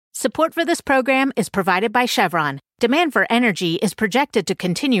Support for this program is provided by Chevron. Demand for energy is projected to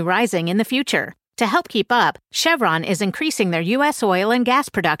continue rising in the future. To help keep up, Chevron is increasing their U.S. oil and gas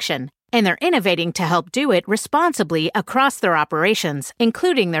production, and they're innovating to help do it responsibly across their operations,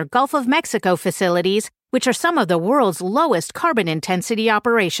 including their Gulf of Mexico facilities, which are some of the world's lowest carbon intensity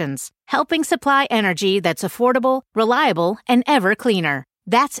operations, helping supply energy that's affordable, reliable, and ever cleaner.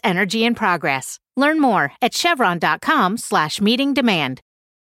 That's energy in progress. Learn more at chevron.com/meeting demand.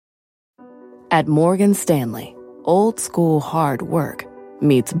 At Morgan Stanley, old school hard work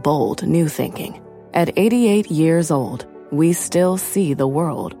meets bold new thinking. At 88 years old, we still see the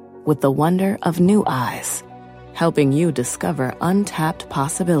world with the wonder of new eyes, helping you discover untapped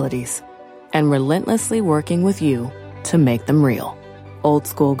possibilities and relentlessly working with you to make them real. Old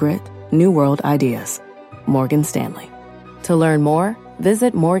school grit, new world ideas. Morgan Stanley. To learn more,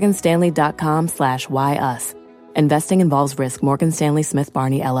 visit morganstanley.com/whyus. Investing involves risk. Morgan Stanley Smith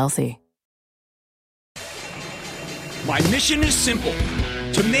Barney, LLC. My mission is simple,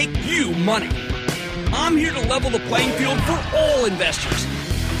 to make you money. I'm here to level the playing field for all investors.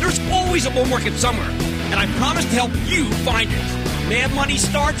 There's always a bull market somewhere, and I promise to help you find it. Mad Money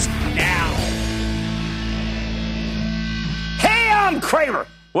starts now. Hey, I'm Cramer.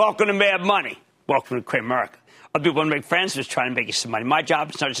 Welcome to Mad Money. Welcome to Cramerica. Other people want to make friends, just trying to make you some money. My job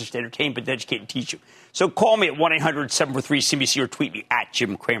is not just to entertain, but to educate and teach you. So call me at 1-800-743-CBC or tweet me at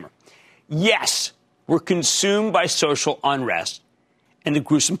Jim Cramer. Yes, we're consumed by social unrest and the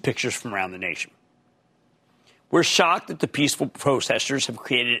gruesome pictures from around the nation. We're shocked that the peaceful protesters have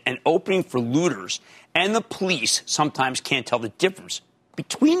created an opening for looters, and the police sometimes can't tell the difference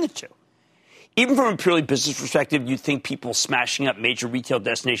between the two. Even from a purely business perspective, you'd think people smashing up major retail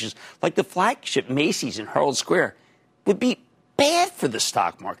destinations like the flagship Macy's in Herald Square would be bad for the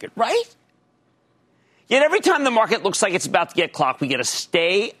stock market, right? Yet every time the market looks like it's about to get clocked, we get a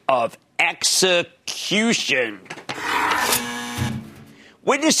stay of execution.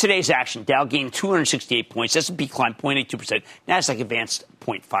 Witness today's action. Dow gained 268 points. S&P climbed 0.82%. Nasdaq advanced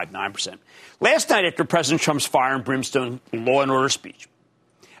 0.59%. Last night, after President Trump's fire and brimstone law and order speech,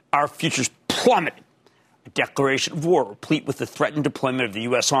 our futures plummeted. A declaration of war, replete with the threatened deployment of the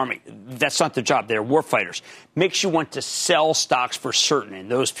U.S. Army. That's not their job. They're war fighters. Makes you want to sell stocks for certain, and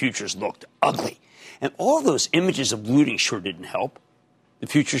those futures looked ugly. And all those images of looting sure didn't help. The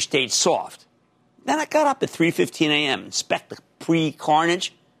future stayed soft. Then I got up at 3:15 a.m. inspect the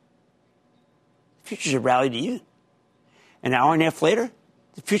pre-carnage. The futures had rallied even. An hour and a half later,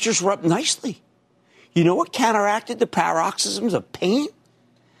 the futures were up nicely. You know what counteracted the paroxysms of pain?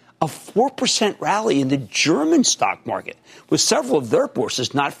 A 4% rally in the German stock market, with several of their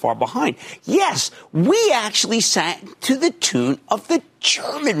bourses not far behind. Yes, we actually sang to the tune of the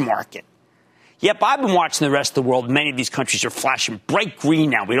German market. Yep, I've been watching the rest of the world. Many of these countries are flashing bright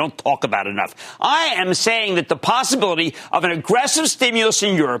green now. We don't talk about it enough. I am saying that the possibility of an aggressive stimulus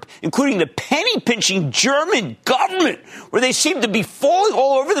in Europe, including the penny-pinching German government, where they seem to be falling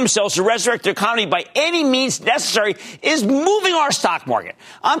all over themselves to resurrect their economy by any means necessary, is moving our stock market.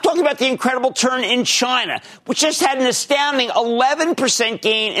 I'm talking about the incredible turn in China, which just had an astounding 11%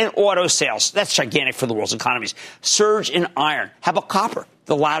 gain in auto sales. That's gigantic for the world's economies. Surge in iron. How about copper?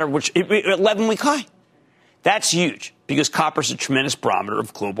 The latter, which 11-week high. That's huge because copper is a tremendous barometer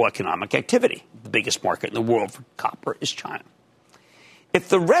of global economic activity. The biggest market in the world for copper is China. If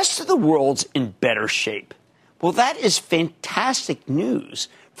the rest of the world's in better shape, well, that is fantastic news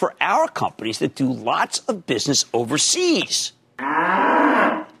for our companies that do lots of business overseas.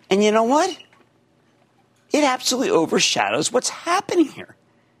 And you know what? It absolutely overshadows what's happening here.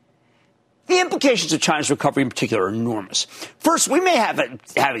 The implications of China's recovery in particular are enormous. First, we may have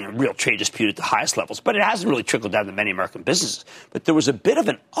having a real trade dispute at the highest levels, but it hasn't really trickled down to many American businesses. But there was a bit of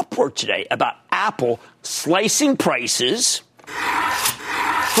an uproar today about Apple slicing prices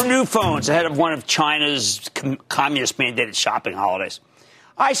for new phones ahead of one of China's communist-mandated shopping holidays.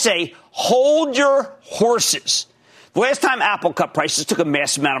 I say, hold your horses. The last time Apple cut prices, took a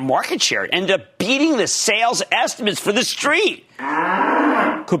massive amount of market share. It ended up beating the sales estimates for the street.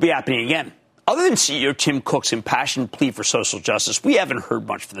 Could be happening again. Other than CEO Tim Cook's impassioned plea for social justice, we haven't heard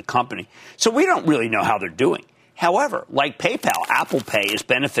much from the company, so we don't really know how they're doing. However, like PayPal, Apple Pay is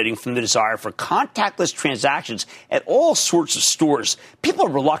benefiting from the desire for contactless transactions at all sorts of stores. People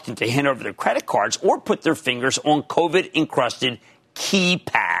are reluctant to hand over their credit cards or put their fingers on COVID-encrusted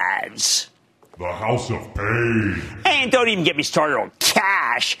keypads. The House of Pain. And don't even get me started on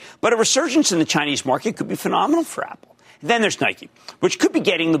cash, but a resurgence in the Chinese market could be phenomenal for Apple. Then there's Nike, which could be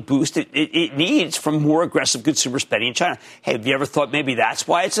getting the boost it needs from more aggressive consumer spending in China. Hey, have you ever thought maybe that's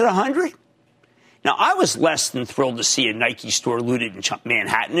why it's at 100? Now, I was less than thrilled to see a Nike store looted in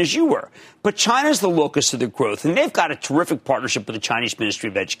Manhattan as you were. But China's the locus of their growth, and they've got a terrific partnership with the Chinese Ministry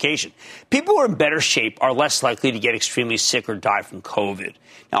of Education. People who are in better shape are less likely to get extremely sick or die from COVID.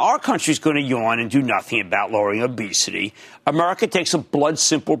 Now, our country's going to yawn and do nothing about lowering obesity. America takes a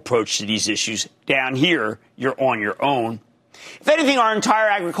blood-simple approach to these issues. Down here, you're on your own. If anything, our entire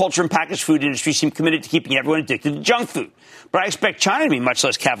agriculture and packaged food industry seem committed to keeping everyone addicted to junk food. But I expect China to be much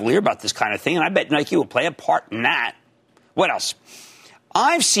less cavalier about this kind of thing, and I bet Nike will play a part in that. What else?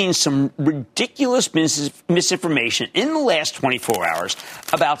 I've seen some ridiculous misinformation in the last 24 hours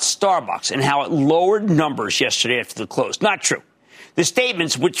about Starbucks and how it lowered numbers yesterday after the close. Not true. The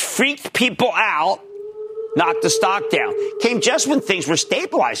statements, which freaked people out, knocked the stock down, came just when things were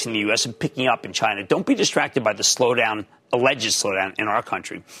stabilizing in the U.S. and picking up in China. Don't be distracted by the slowdown, alleged slowdown in our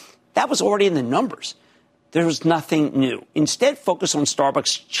country. That was already in the numbers. There was nothing new. Instead, focus on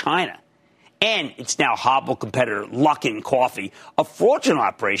Starbucks China and its now hobble competitor, Luckin Coffee, a fraudulent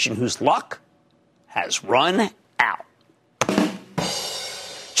operation whose luck has run out.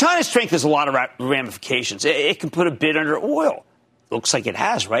 China's strength has a lot of ramifications. It can put a bid under oil. Looks like it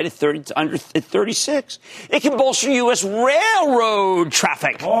has, right? At 36. It can bolster U.S. railroad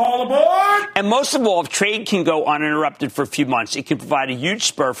traffic. All aboard! And most of all, if trade can go uninterrupted for a few months, it can provide a huge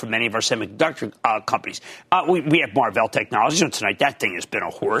spur for many of our semiconductor companies. We have Marvell Technologies on tonight. That thing has been a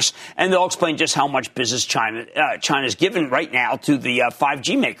horse. And they'll explain just how much business China's given right now to the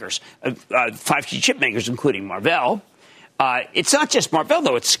 5G makers, 5G chip makers, including Marvell. It's not just Marvell,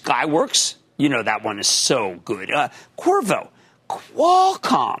 though. It's Skyworks. You know, that one is so good. Qorvo.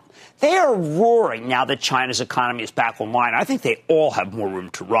 Qualcomm. They are roaring now that China's economy is back online. I think they all have more room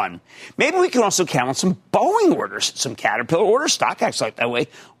to run. Maybe we can also count on some Boeing orders, some Caterpillar orders, stock acts like that way,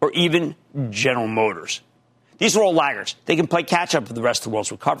 or even General Motors. These are all laggards. They can play catch-up with the rest of the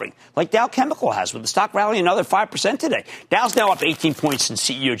world's recovering, like Dow Chemical has, with the stock rallying another 5% today. Dow's now up 18 points since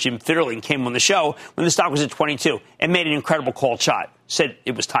CEO Jim Fitterling came on the show when the stock was at 22 and made an incredible call shot. Said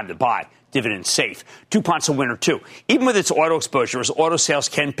it was time to buy. Dividend safe. DuPont's a winner, too. Even with its auto exposure, as auto sales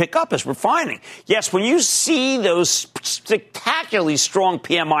can pick up, as we're finding. Yes, when you see those spectacularly strong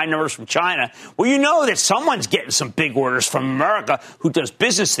PMI numbers from China, well, you know that someone's getting some big orders from America who does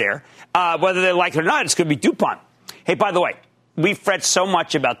business there. Whether they like it or not, it's going to be DuPont. Hey, by the way, we fret so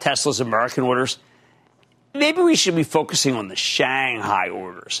much about Tesla's American orders. Maybe we should be focusing on the Shanghai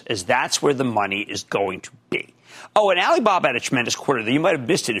orders, as that's where the money is going to be. Oh, and Alibaba had a tremendous quarter. You might have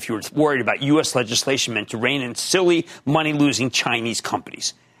missed it if you were worried about U.S. legislation meant to rein in silly, money-losing Chinese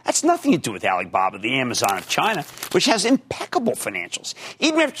companies. That's nothing to do with Alibaba, the Amazon of China, which has impeccable financials.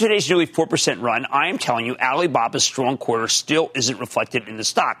 Even after today's nearly 4% run, I am telling you, Alibaba's strong quarter still isn't reflected in the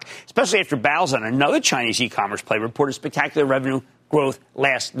stock, especially after battles on another Chinese e-commerce play reported spectacular revenue growth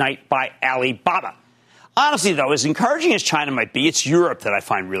last night by Alibaba. Honestly, though, as encouraging as China might be, it's Europe that I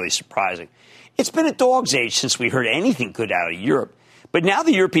find really surprising. It's been a dog's age since we heard anything good out of Europe. But now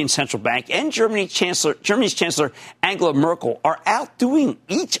the European Central Bank and Germany's Chancellor Angela Merkel are outdoing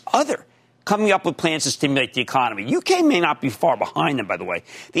each other, coming up with plans to stimulate the economy. UK may not be far behind them, by the way.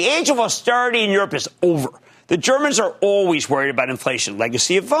 The age of austerity in Europe is over. The Germans are always worried about inflation,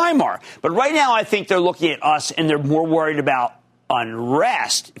 legacy of Weimar. But right now I think they're looking at us and they're more worried about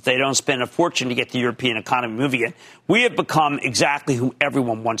unrest if they don't spend a fortune to get the European economy moving again. We have become exactly who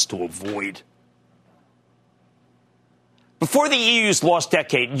everyone wants to avoid. Before the EU's lost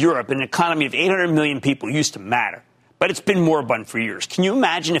decade, Europe, an economy of 800 million people, used to matter. But it's been moribund for years. Can you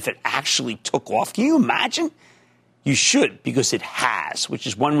imagine if it actually took off? Can you imagine? You should, because it has, which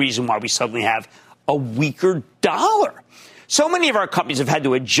is one reason why we suddenly have a weaker dollar. So many of our companies have had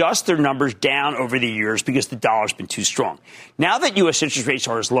to adjust their numbers down over the years because the dollar's been too strong. Now that U.S. interest rates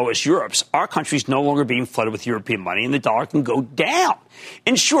are as low as Europe's, our country's no longer being flooded with European money, and the dollar can go down.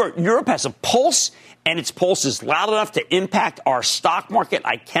 In short, Europe has a pulse, and its pulse is loud enough to impact our stock market.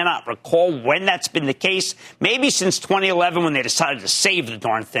 I cannot recall when that's been the case, maybe since 2011 when they decided to save the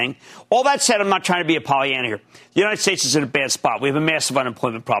darn thing. All that said, I'm not trying to be a Pollyanna here. The United States is in a bad spot. We have a massive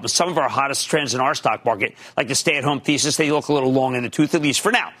unemployment problem. Some of our hottest trends in our stock market, like the stay-at-home thesis, they look a little long in the tooth, at least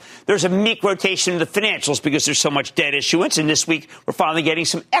for now. There's a meek rotation in the financials because there's so much debt issuance, and this week we're finally getting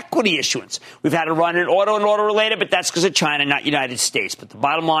some equity issuance. We've had a run in auto and auto-related, but that's because of China, not United States. But the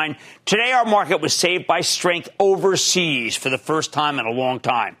bottom line, today our market was saved by strength overseas for the first time in a long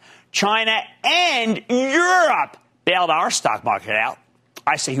time. China and Europe bailed our stock market out.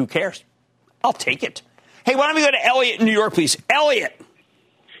 I say, who cares? I'll take it. Hey, why don't we go to Elliot in New York, please? Elliot.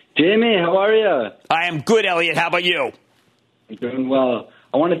 Jimmy, how are you? I am good, Elliot. How about you? I'm doing well.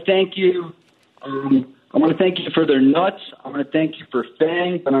 I want to thank you I want to thank you for their nuts. I want to thank you for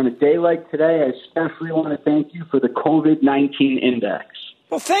FANG. But on a day like today, I especially want to thank you for the COVID-19 index.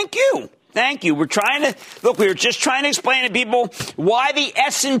 Well, thank you. Thank you. We were just trying to explain to people why the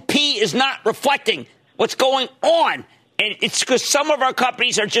S&P is not reflecting what's going on. And it's because some of our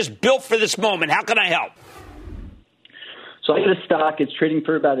companies are just built for this moment. How can I help? So I got a stock. It's trading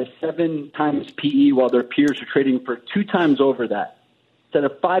for about a 7 times PE while their peers are trading for 2 times over that. It's at a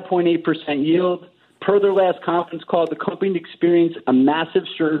 5.8% yield. Per their last conference call, the company experienced a massive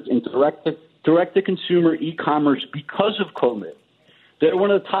surge in direct-to-consumer e-commerce because of COVID. They're one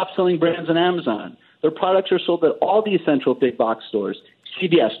of the top-selling brands on Amazon. Their products are sold at all the essential big box stores,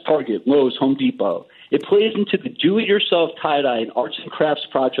 CVS, Target, Lowe's, Home Depot. It plays into the do-it-yourself tie-dye and arts and crafts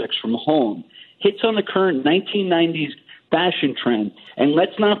projects from home, hits on the current 1990s fashion trend, and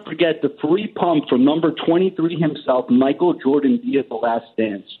let's not forget the free pump from number 23 himself, Michael Jordan via The Last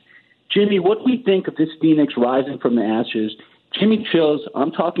Dance. Jimmy, what do we think of this Phoenix rising from the ashes? Jimmy chills.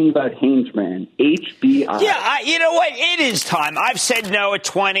 I'm talking about Hanesbrand, HBI. Yeah, you know what? It is time. I've said no at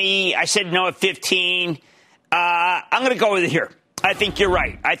 20. I said no at 15. I'm going to go with it here. I think you're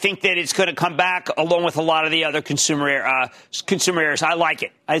right. I think that it's going to come back along with a lot of the other consumer areas. I like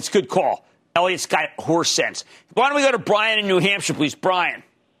it. It's a good call. Elliot's got horse sense. Why don't we go to Brian in New Hampshire, please? Brian.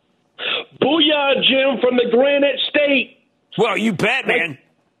 Booyah, Jim, from the Granite State. Well, you bet, man.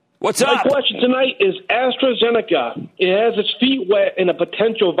 What's up? My question tonight is AstraZeneca. It has its feet wet in a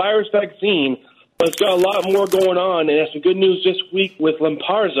potential virus vaccine, but it's got a lot more going on, and it's some good news this week with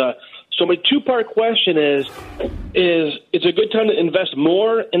Lynparza. So my two-part question is it's a good time to invest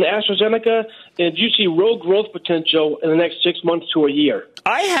more in AstraZeneca, and do you see real growth potential in the next 6 months to a year?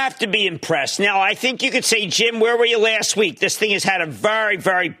 I have to be impressed. Now, I think you could say, Jim, where were you last week? This thing has had a very,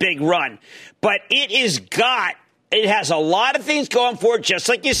 very big run, but it has a lot of things going for it. Just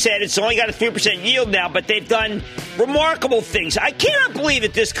like you said, it's only got a 3% yield now, but they've done remarkable things. I cannot believe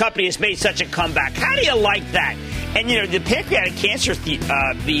that this company has made such a comeback. How do you like that? And, you know, the pancreatic cancer, the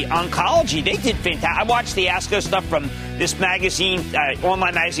oncology, they did fantastic. I watched the ASCO stuff from this magazine,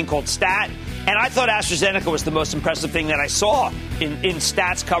 online magazine called Stat, and I thought AstraZeneca was the most impressive thing that I saw in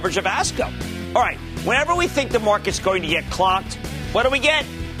Stat's coverage of ASCO. All right, whenever we think the market's going to get clocked, what do we get?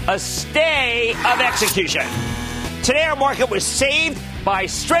 A stay of execution. Today, our market was saved by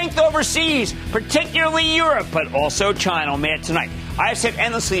strength overseas, particularly Europe, but also China. Man, tonight, I have said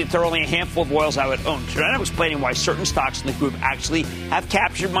endlessly that there are only a handful of oils I would own. Tonight, I'm explaining why certain stocks in the group actually have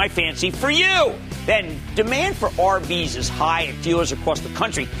captured my fancy for you. Then, demand for RVs is high at dealers across the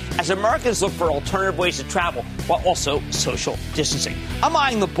country as Americans look for alternative ways to travel while also social distancing. I'm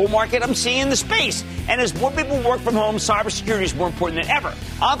eyeing the bull market. I'm seeing the space. And as more people work from home, cybersecurity is more important than ever.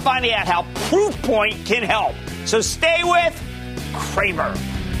 I'm finding out how Proofpoint can help. So stay with Cramer.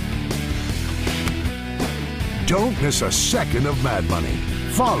 Don't miss a second of Mad Money.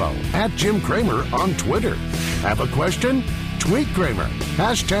 Follow @Jim Cramer on Twitter. Have a question? Tweet Cramer.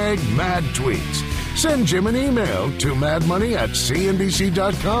 #MadTweets. Send Jim an email to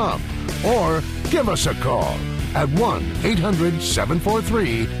madmoney@cnbc.com or give us a call at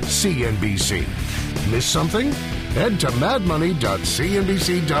 1-800-743-CNBC. Miss something? Head to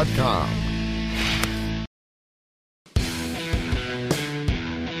madmoney.cnbc.com.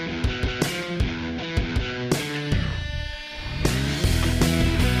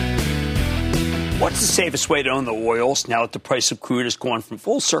 What's the safest way to own the oils now that the price of crude has gone from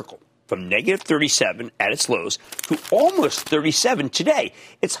full circle, from negative 37 at its lows to almost 37 today,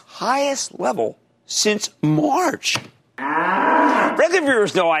 its highest level since March? Regular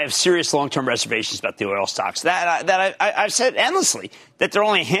viewers know I have serious long-term reservations about the oil stocks. I've said endlessly that there are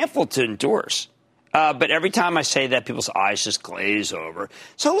only a handful to endorse. But every time I say that, people's eyes just glaze over.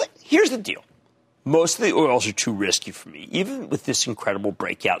 So here's the deal. Most of the oils are too risky for me, even with this incredible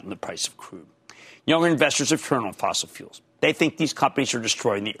breakout in the price of crude. Younger investors have turned on fossil fuels. They think these companies are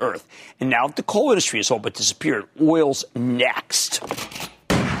destroying the earth. And now that the coal industry has all but disappeared, oil's next.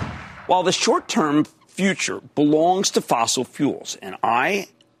 While the short-term future belongs to fossil fuels, and I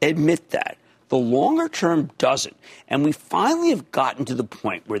admit that, the longer term doesn't. And we finally have gotten to the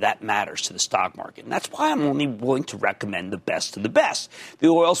point where that matters to the stock market. And that's why I'm only willing to recommend the best of the best. The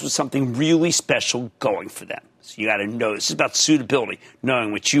oils with something really special going for them. So you got to know this is about suitability,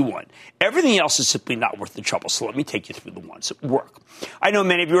 knowing what you want. Everything else is simply not worth the trouble. So let me take you through the ones that work. I know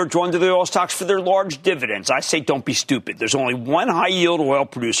many of you are drawn to the oil stocks for their large dividends. I say don't be stupid. There's only one high-yield oil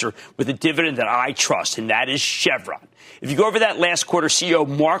producer with a dividend that I trust, and that is Chevron. If you go over that last quarter, CEO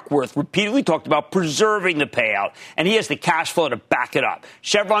Mark Wirth repeatedly talked about preserving the payout, and he has the cash flow to back it up.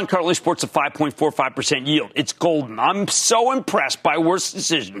 Chevron currently sports a 5.45% yield. It's golden. I'm so impressed by Wirth's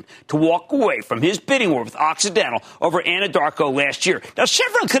decision to walk away from his bidding war with Occidental over Anadarko last year. Now,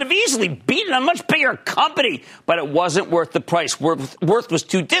 Chevron could have easily beaten a much bigger company, but it wasn't worth the price. Wirth was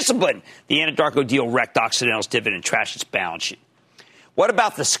too disciplined. The Anadarko deal wrecked Occidental's dividend, trashed its balance sheet. What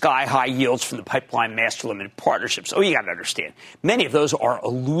about the sky-high yields from the pipeline master limited partnerships? Oh, you got to understand. Many of those are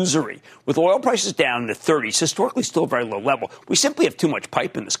illusory. With oil prices down in the 30s, historically still a very low level, we simply have too much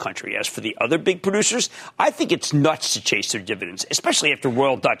pipe in this country. As for the other big producers, I think it's nuts to chase their dividends, especially after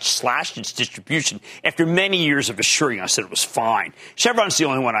Royal Dutch slashed its distribution after many years of assuring us that it was fine. Chevron's the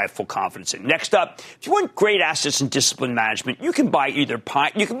only one I have full confidence in. Next up, if you want great assets and disciplined management, you can buy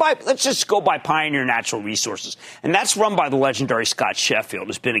let's just go buy Pioneer Natural Resources. And that's run by the legendary Scott Sheffield,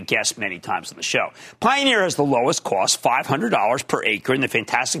 who's been a guest many times on the show. Pioneer has the lowest cost, $500 per acre in the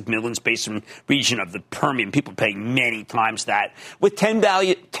fantastic Midlands Basin region of the Permian. People paying many times that, with 10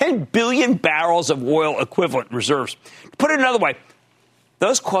 billion barrels of oil equivalent reserves. To put it another way,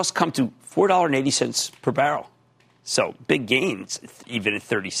 those costs come to $4.80 per barrel. So big gains, even at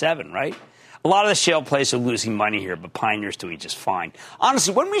 37, right? A lot of the shale plays are losing money here, but Pioneer's doing just fine.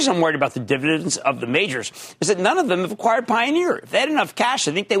 Honestly, one reason I'm worried about the dividends of the majors is that none of them have acquired Pioneer. If they had enough cash,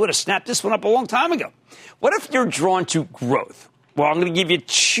 I think they would have snapped this one up a long time ago. What if you're drawn to growth? Well, I'm going to give you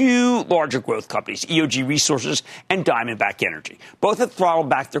two larger growth companies, EOG Resources and Diamondback Energy. Both have throttled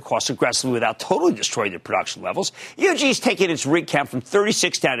back their costs aggressively without totally destroying their production levels. EOG's taken its rig count from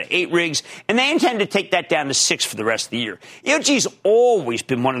 36 down to 8 rigs, and they intend to take that down to 6 for the rest of the year. EOG's always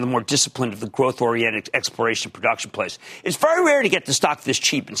been one of the more disciplined of the growth-oriented exploration production plays. It's very rare to get the stock this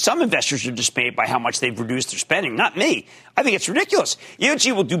cheap, and some investors are dismayed by how much they've reduced their spending. Not me. I think it's ridiculous.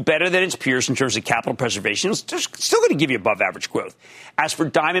 EOG will do better than its peers in terms of capital preservation. It's still going to give you above-average growth. As for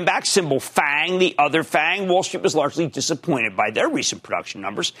Diamondback, symbol FANG, the other FANG, Wall Street was largely disappointed by their recent production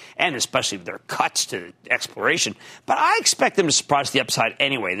numbers, and especially their cuts to exploration. But I expect them to surprise the upside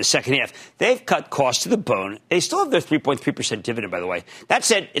anyway in the second half. They've cut costs to the bone. They still have their 3.3% dividend, by the way. That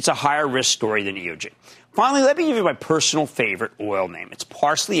said, it's a higher-risk story than EOG. Finally, let me give you my personal favorite oil name. It's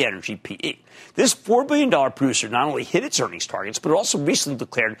Parsley Energy PE. This $4 billion producer not only hit its earnings targets, but also recently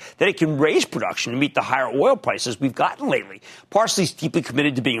declared that it can raise production to meet the higher oil prices we've gotten lately. Parsley's deeply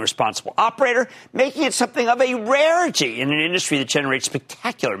committed to being a responsible operator, making it something of a rarity in an industry that generates a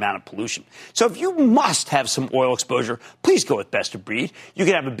spectacular amount of pollution. So if you must have some oil exposure, please go with best of breed. You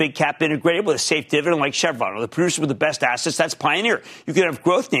can have a big cap integrated with a safe dividend like Chevron, or the producer with the best assets, that's Pioneer. You can have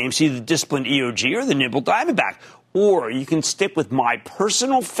growth names, either the disciplined EOG or the nimble Diamondback. Or you can stick with my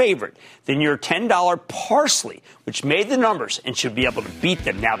personal favorite, the near $10 Parsley, which made the numbers and should be able to beat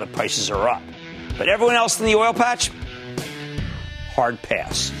them now that prices are up. But everyone else in the oil patch, hard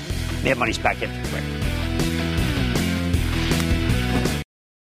pass. Mad Money's back in the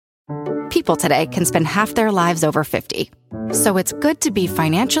break. People today can spend half their lives over 50. So it's good to be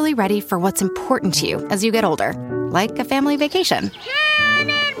financially ready for what's important to you as you get older, like a family vacation.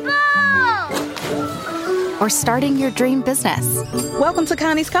 Or starting your dream business. Welcome to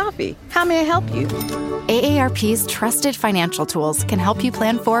Connie's Coffee. How may I help you? AARP's trusted financial tools can help you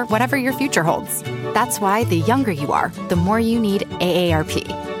plan for whatever your future holds. That's why the younger you are, the more you need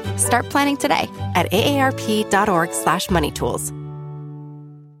AARP. Start planning today at aarp.org/moneytools.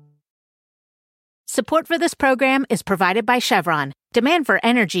 Support for this program is provided by Chevron. Demand for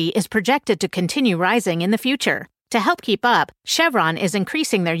energy is projected to continue rising in the future. To help keep up, Chevron is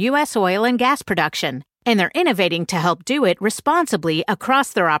increasing their U.S. oil and gas production. And they're innovating to help do it responsibly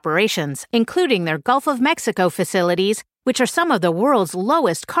across their operations, including their Gulf of Mexico facilities, which are some of the world's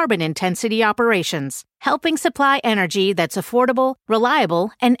lowest carbon intensity operations, helping supply energy that's affordable, reliable,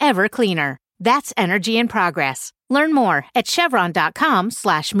 and ever cleaner. That's energy in progress. Learn more at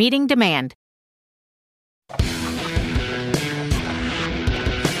chevron.com/meeting demand.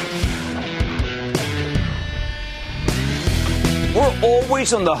 We're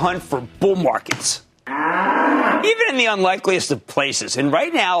always on the hunt for bull markets, even in the unlikeliest of places. And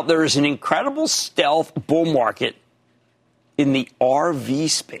right now, there is an incredible stealth bull market in the RV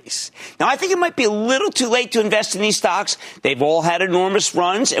space. Now, I think it might be a little too late to invest in these stocks. They've all had enormous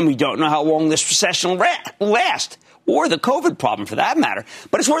runs, and we don't know how long this recession will last, or the COVID problem for that matter.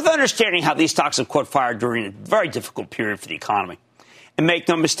 But it's worth understanding how these stocks have caught fire during a very difficult period for the economy. And make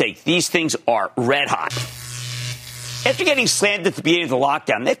no mistake, these things are red hot. After getting slammed at the beginning of the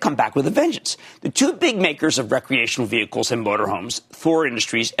lockdown, they've come back with a vengeance. The two big makers of recreational vehicles and motorhomes, Thor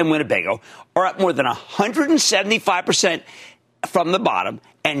Industries and Winnebago, are up more than 175% from the bottom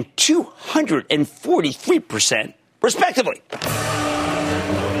and 243% respectively.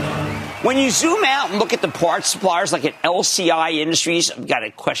 When you zoom out and look at the parts suppliers like at LCI Industries, I got a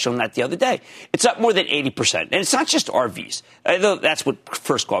question on that the other day. It's up more than 80%. And it's not just RVs, though that's what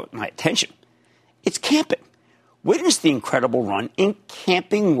first caught my attention. It's camping. Witness the incredible run in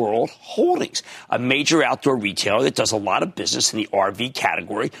Camping World Holdings, a major outdoor retailer that does a lot of business in the RV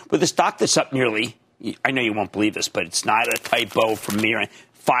category with a stock that's up nearly, I know you won't believe this, but it's not a typo from me,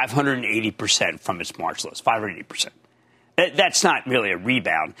 580% from its March lows, 580%. That's not really a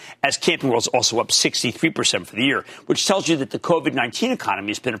rebound, as Camping World's also up 63% for the year, which tells you that the COVID-19 economy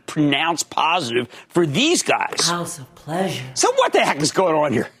has been a pronounced positive for these guys. House of pleasure. So what the heck is going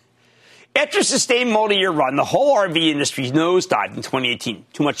on here? After a sustained multi-year run, the whole RV industry nosedived in 2018.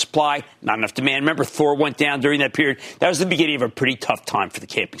 Too much supply, not enough demand. Remember, Thor went down during that period. That was the beginning of a pretty tough time for the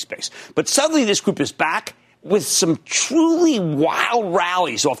camping space. But suddenly this group is back with some truly wild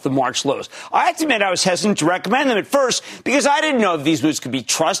rallies off the March lows. I have to admit I was hesitant to recommend them at first because I didn't know if these moves could be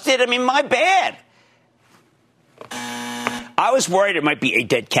trusted. I mean, my bad. I was worried it might be a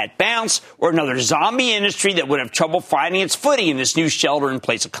dead cat bounce or another zombie industry that would have trouble finding its footing in this new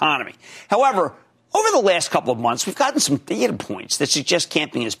shelter-in-place economy. However, over the last couple of months, we've gotten some data points that suggest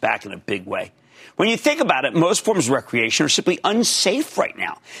camping is back in a big way. When you think about it, most forms of recreation are simply unsafe right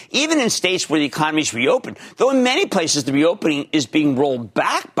now, even in states where the economy is reopened, though in many places the reopening is being rolled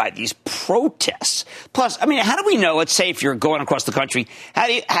back by these protests. Plus, I mean, how do we know, let's say if you're going across the country, how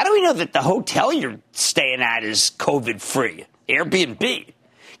do we know that the hotel you're staying at is COVID-free? Airbnb.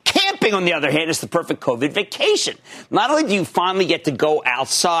 Camping, on the other hand, is the perfect COVID vacation. Not only do you finally get to go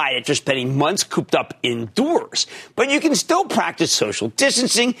outside after spending months cooped up indoors, but you can still practice social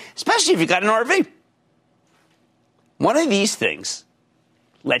distancing, especially if you've got an RV. One of these things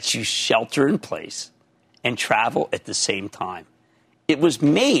lets you shelter in place and travel at the same time. It was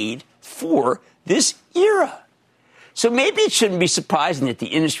made for this era. So maybe it shouldn't be surprising that the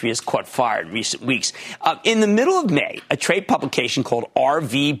industry has caught fire in recent weeks. In the middle of May, a trade publication called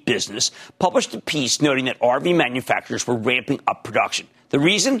RV Business published a piece noting that RV manufacturers were ramping up production. The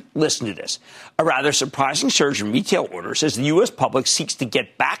reason? Listen to this. A rather surprising surge in retail orders as the U.S. public seeks to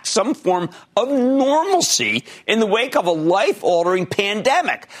get back some form of normalcy in the wake of a life-altering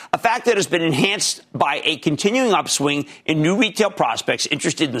pandemic, a fact that has been enhanced by a continuing upswing in new retail prospects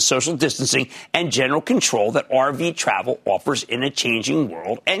interested in the social distancing and general control that RV travel offers in a changing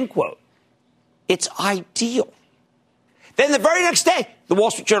world, end quote. It's ideal. Then the very next day, the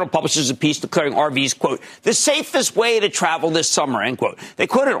Wall Street Journal publishes a piece declaring RVs, quote, the safest way to travel this summer, end quote. They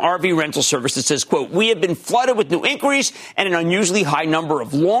quote an RV rental service that says, quote, we have been flooded with new inquiries and an unusually high number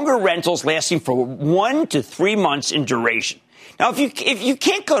of longer rentals lasting for 1 to 3 months in duration. Now, if you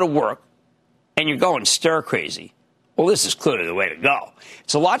can't go to work and you're going stir crazy, well, this is clearly the way to go.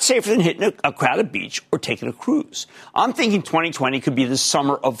 It's a lot safer than hitting a crowded beach or taking a cruise. I'm thinking 2020 could be the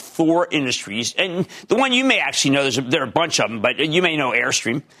summer of Thor Industries. And the one you may actually know, there are a bunch of them, but you may know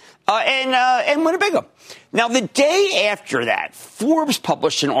Airstream and Winnebago. Now, the day after that, Forbes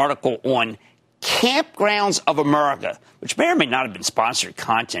published an article on Campgrounds of America, which may or may not have been sponsored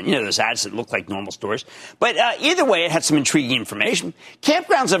content. You know, those ads that look like normal stories. But either way, it had some intriguing information.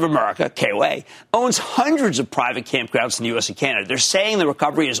 Campgrounds of America, KOA, owns hundreds of private campgrounds in the U.S. and Canada. They're saying the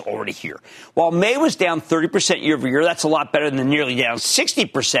recovery is already here. While May was down 30% year over year, that's a lot better than the nearly down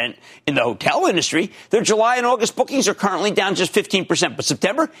 60% in the hotel industry. Their July and August bookings are currently down just 15%. But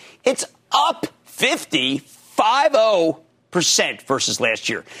September, it's up 50% versus last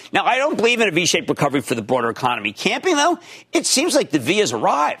year. Now, I don't believe in a V-shaped recovery for the broader economy. Camping, though, it seems like the V has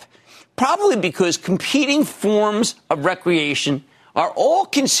arrived, probably because competing forms of recreation are all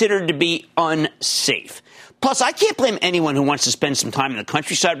considered to be unsafe. Plus, I can't blame anyone who wants to spend some time in the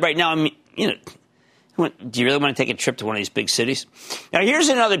countryside right now. I mean, you know, do you really want to take a trip to one of these big cities? Now, here's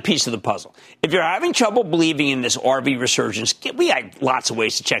another piece of the puzzle. If you're having trouble believing in this RV resurgence, we had lots of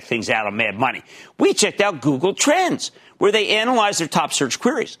ways to check things out on Mad Money. We checked out Google Trends, where they analyze their top search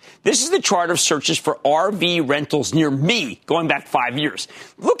queries. This is the chart of searches for RV rentals near me going back 5 years.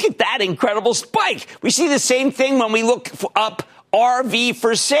 Look at that incredible spike. We see the same thing when we look up RV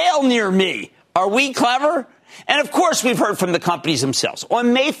for sale near me. Are we clever? And, of course, we've heard from the companies themselves.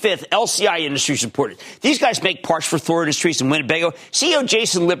 On May 5th, LCI Industries reported. These guys make parts for Thor Industries in Winnebago. CEO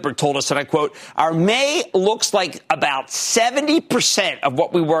Jason Lippert told us, and I quote, our May looks like about 70% of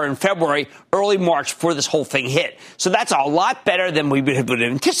what we were in February, early March, before this whole thing hit. So that's a lot better than we would have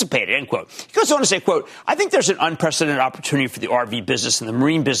anticipated, end quote. He goes on to say, quote, I think there's an unprecedented opportunity for the RV business and the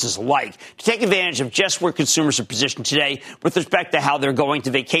marine business alike to take advantage of just where consumers are positioned today with respect to how they're going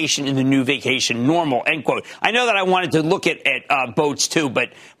to vacation in the new vacation normal, end quote. I know that I wanted to look at boats, too,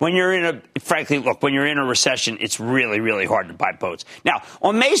 but when you're in a recession, it's really, really hard to buy boats. Now,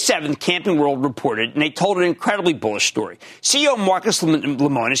 on May 7th, Camping World reported, and they told an incredibly bullish story. CEO Marcus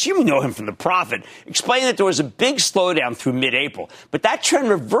Lemonis, you know him from The Profit, explained that there was a big slowdown through mid-April, but that trend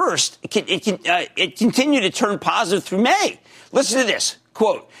reversed. It continued to turn positive through May. Listen to this.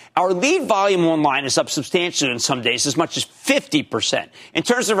 Quote, our lead volume online is up substantially in some days, as much as 50%. In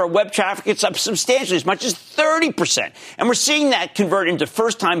terms of our web traffic, it's up substantially, as much as 30%. And we're seeing that convert into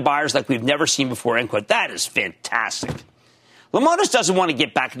first-time buyers like we've never seen before, end quote. That is fantastic. Lemonis doesn't want to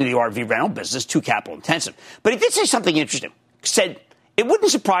get back into the RV rental business, too capital intensive. But he did say something interesting. He said, it wouldn't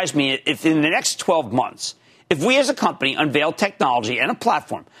surprise me if in the next 12 months, if we as a company unveil technology and a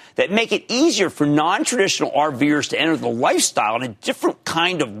platform that make it easier for non-traditional RVers to enter the lifestyle in a different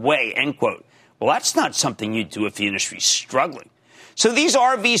kind of way, end quote. Well, that's not something you do if the industry's struggling. So these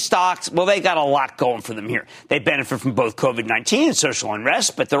RV stocks, well, they got a lot going for them here. They benefit from both COVID-19 and social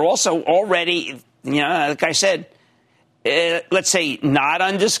unrest, but they're also already, like I said, let's say not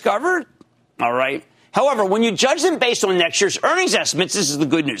undiscovered. All right. However, when you judge them based on next year's earnings estimates, this is the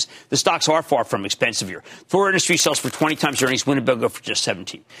good news. The stocks are far from expensive here. Thor Industries sells for 20 times earnings, Winnebago for just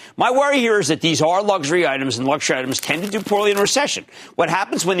 17. My worry here is that these are luxury items, and luxury items tend to do poorly in a recession. What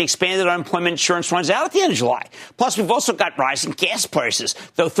happens when the expanded unemployment insurance runs out at the end of July? Plus, we've also got rising gas prices,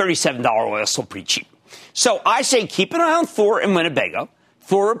 though $37 oil is still pretty cheap. So I say keep an eye on Thor and Winnebago.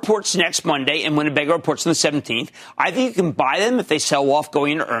 Thor reports next Monday, and Winnebago reports on the 17th. I think you can buy them if they sell off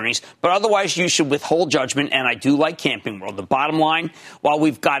going into earnings, but otherwise you should withhold judgment, and I do like Camping World. The bottom line, while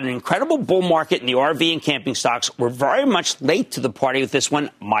we've got an incredible bull market in the RV and camping stocks, we're very much late to the party with this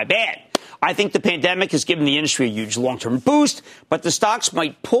one. My bad. I think the pandemic has given the industry a huge long-term boost, but the stocks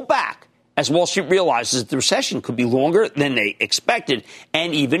might pull back as Wall Street realizes that the recession could be longer than they expected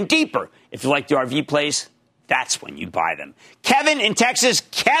and even deeper. If you like the RV plays, that's when you buy them. Kevin in Texas.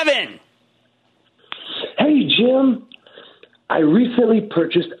 Kevin. Hey, Jim. I recently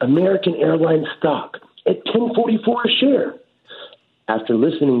purchased American Airlines stock at $10.44 a share. After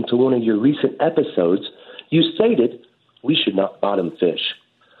listening to one of your recent episodes, you stated we should not bottom fish.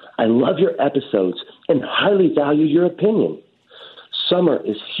 I love your episodes and highly value your opinion. Summer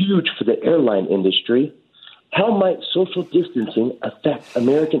is huge for the airline industry. How might social distancing affect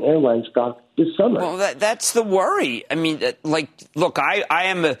American Airlines stock this summer? Well, that's the worry. I mean, look, I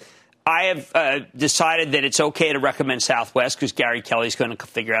have decided that it's okay to recommend Southwest because Gary Kelly's going to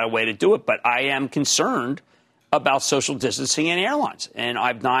figure out a way to do it. But I am concerned about social distancing in airlines, and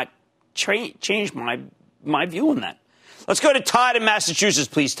I've not changed my view on that. Let's go to Todd in Massachusetts,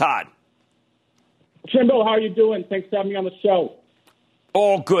 please, Todd. Jimbo, how are you doing? Thanks for having me on the show.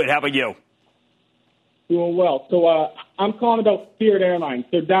 All good. How about you? Doing well. So I'm calling about Spirit Airlines.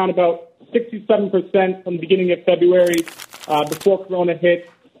 They're down about 67% from the beginning of February before Corona hit,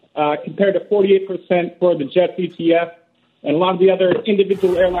 compared to 48% for the Jets ETF. And a lot of the other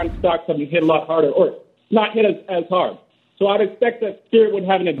individual airline stocks have been hit a lot harder, or not hit as hard. So I'd expect that Spirit would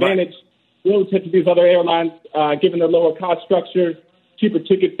have an advantage relative to these other airlines, given their lower cost structure, cheaper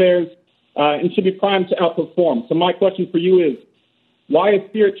ticket fares, and should be primed to outperform. So my question for you is, why is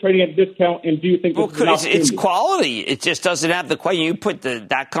Spirit trading at a discount, and do you think this is an opportunity? It's quality. It just doesn't have the quality. You put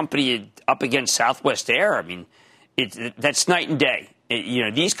that company up against Southwest Air, I mean, that's night and day.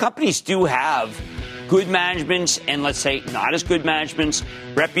 These companies do have good managements and, let's say, not as good managements,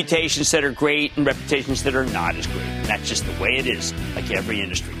 reputations that are great and reputations that are not as great. And that's just the way it is, like every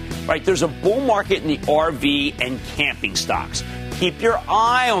industry. Right? There's a bull market in the RV and camping stocks. Keep your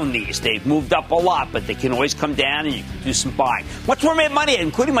eye on these. They've moved up a lot, but they can always come down and you can do some buying. Much more made money,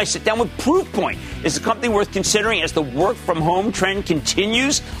 including my sit down with Proofpoint. Is a company worth considering as the work from home trend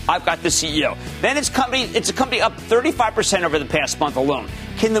continues? I've got the CEO. Then it's a company up 35% over the past month alone.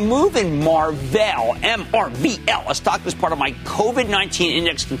 Can the move in Marvell, MRVL, a stock that's part of my COVID-19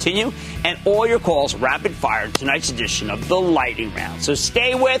 index, continue? And all your calls rapid fire in tonight's edition of the Lightning Round. So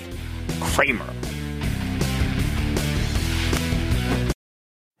stay with Cramer.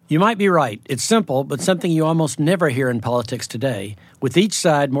 You might be right. It's simple, but something you almost never hear in politics today, with each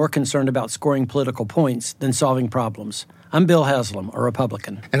side more concerned about scoring political points than solving problems. I'm Bill Haslam, a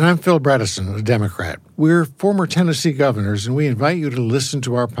Republican. And I'm Phil Bredesen, a Democrat. We're former Tennessee governors, and we invite you to listen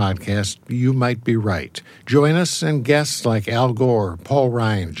to our podcast, You Might Be Right. Join us and guests like Al Gore, Paul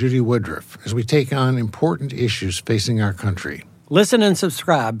Ryan, Judy Woodruff, as we take on important issues facing our country. Listen and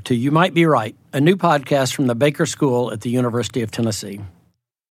subscribe to You Might Be Right, a new podcast from the Baker School at the University of Tennessee.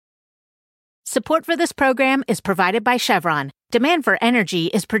 Support for this program is provided by Chevron. Demand for energy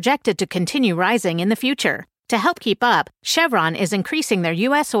is projected to continue rising in the future. To help keep up, Chevron is increasing their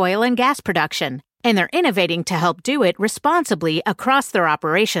U.S. oil and gas production, and they're innovating to help do it responsibly across their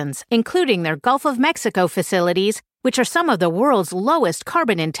operations, including their Gulf of Mexico facilities, which are some of the world's lowest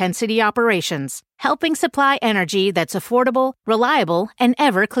carbon intensity operations, helping supply energy that's affordable, reliable, and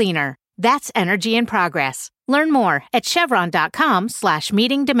ever cleaner. That's energy in progress. Learn more at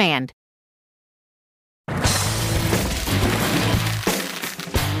chevron.com/meeting demand.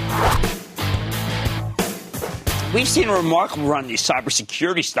 We've seen a remarkable run in these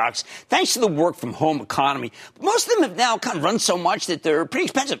cybersecurity stocks thanks to the work-from-home economy. But most of them have now kind of run so much that they're pretty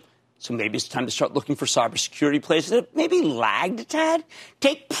expensive. So maybe it's time to start looking for cybersecurity plays that maybe lagged a tad.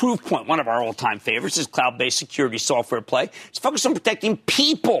 Take Proofpoint, one of our all-time favorites, is cloud-based security software play. It's focused on protecting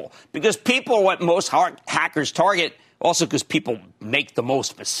people because people are what most hackers target. Also because people make the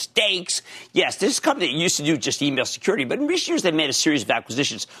most mistakes. Yes, this company that used to do just email security, but in recent years they've made a series of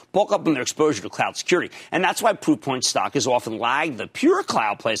acquisitions, bulk up on their exposure to cloud security. And that's why Proofpoint stock has often lagged the pure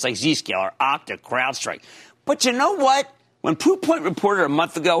cloud plays like Zscaler, Okta, CrowdStrike. But you know what? When Proofpoint reported a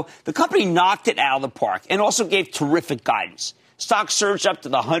month ago, the company knocked it out of the park and also gave terrific guidance. Stock surged up to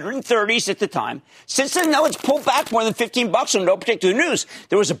the 130s at the time. Since then, though, it's pulled back more than $15 on no particular news.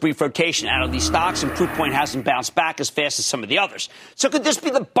 There was a brief rotation out of these stocks, and Proofpoint hasn't bounced back as fast as some of the others. So could this be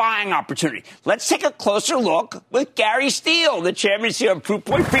the buying opportunity? Let's take a closer look with Gary Steele, the chairman and CEO of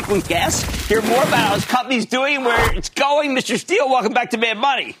Proofpoint, frequent guest. Hear more about how his company's doing and where it's going. Mr. Steele, welcome back to Mad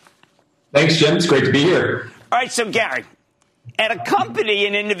Money. Thanks, Jim. It's great to be here. All right, so Gary, at a company,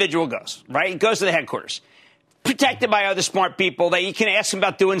 an individual goes, right? He goes to the headquarters. Protected by other smart people that you can ask them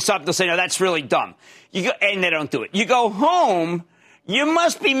about doing something. They'll say, no, that's really dumb. And they don't do it. You go home, you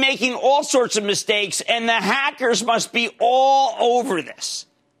must be making all sorts of mistakes, and the hackers must be all over this.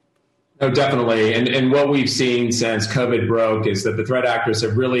 No, definitely. And what we've seen since COVID broke is that the threat actors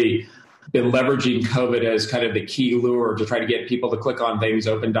have really been leveraging COVID as kind of the key lure to try to get people to click on things,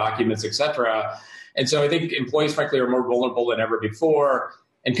 open documents, et cetera. And so I think employees, frankly, are more vulnerable than ever before.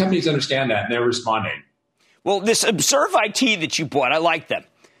 And companies understand that, and they're responding. Well, this Observe IT that you bought, I like them.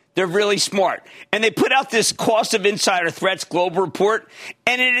 They're really smart. And they put out this cost of insider threats global report,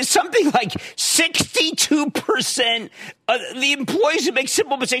 and it is something like 62% of the employees who make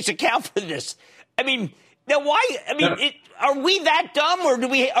simple mistakes account for this. I mean, now why? I mean, are we that dumb, or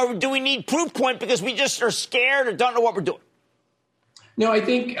do we need Proofpoint because we just are scared or don't know what we're doing? No, I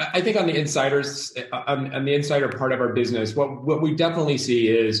think on the insiders, on the insider part of our business, what we definitely see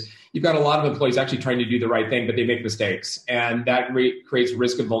is you've got a lot of employees actually trying to do the right thing, but they make mistakes, and that creates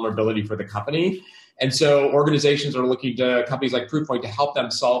risk and vulnerability for the company. And so organizations are looking to companies like Proofpoint to help them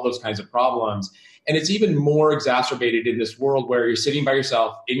solve those kinds of problems. And it's even more exacerbated in this world where you're sitting by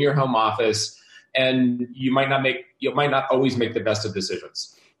yourself in your home office, and you might not always make the best of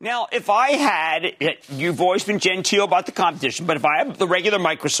decisions. Now, if I had, you've always been genteel about the competition, but if I have the regular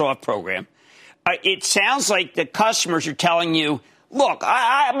Microsoft program, it sounds like the customers are telling you, look,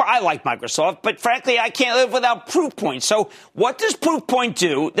 I like Microsoft, but frankly, I can't live without Proofpoint. So what does Proofpoint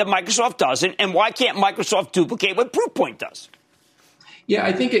do that Microsoft doesn't, and why can't Microsoft duplicate what Proofpoint does? Yeah,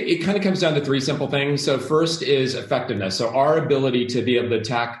 I think it kind of comes down to three simple things. So first is effectiveness. So our ability to be able to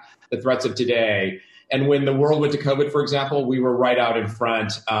attack the threats of today. And when the world went to COVID, for example, we were right out in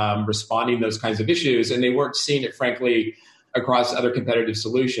front responding to those kinds of issues, and they weren't seeing it, frankly, across other competitive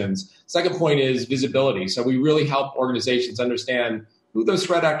solutions. Second point is visibility. So we really help organizations understand who those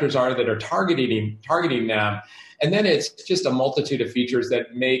threat actors are that are targeting them. And then it's just a multitude of features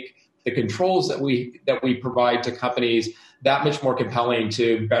that make the controls that we provide to companies that much more compelling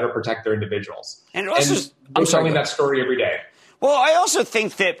to better protect their individuals. And also, we're telling that story every day. Well, I also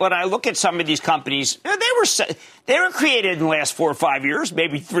think that when I look at some of these companies, they were created in the last 4 or 5 years,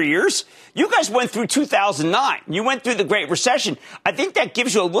 maybe 3 years. You guys went through 2009. You went through the Great Recession. I think that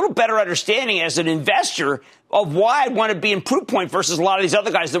gives you a little better understanding as an investor of why I'd want to be in Proofpoint versus a lot of these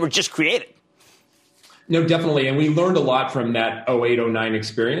other guys that were just created. No, definitely. And we learned a lot from that 08-09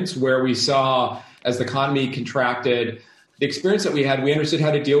 experience where we saw as the economy contracted, the experience that we had, we understood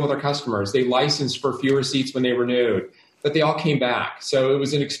how to deal with our customers. They licensed for fewer seats when they renewed, but they all came back. So it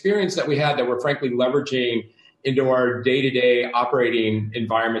was an experience that we had that we're frankly leveraging into our day-to-day operating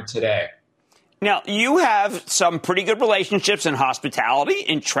environment today. Now, you have some pretty good relationships in hospitality,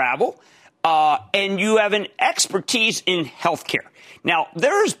 in travel, and you have an expertise in healthcare. Now,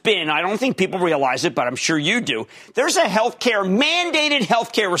 there's been, I don't think people realize it, but I'm sure you do, there's a mandated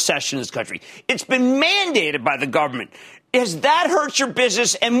healthcare recession in this country. It's been mandated by the government. Has that hurt your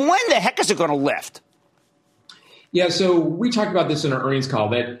business, and when the heck is it going to lift? Yeah, so we talked about this in our earnings call,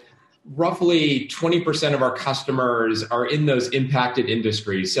 that roughly 20% of our customers are in those impacted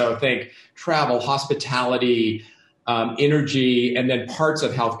industries. So think travel, hospitality, energy, and then parts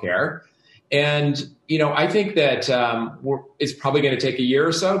of healthcare. And, I think that it's probably going to take a year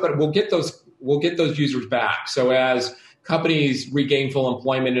or so, but we'll get those users back. So as companies regain full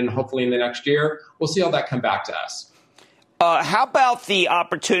employment and hopefully in the next year, we'll see all that come back to us. How about the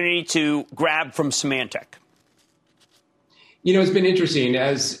opportunity to grab from Symantec? It's been interesting.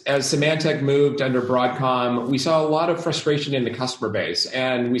 As Symantec moved under Broadcom, we saw a lot of frustration in the customer base,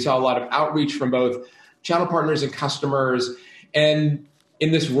 and we saw a lot of outreach from both channel partners and customers. And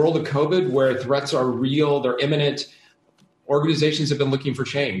in this world of COVID, where threats are real, they're imminent, organizations have been looking for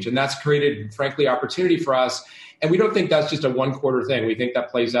change. And that's created, frankly, opportunity for us. And we don't think that's just a one-quarter thing. We think that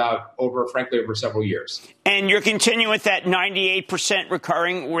plays out over several years. And you're continuing with that 98%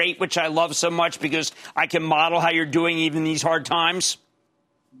 recurring rate, which I love so much because I can model how you're doing even these hard times?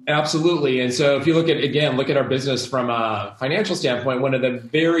 Absolutely. And so if you look at our business from a financial standpoint, one of the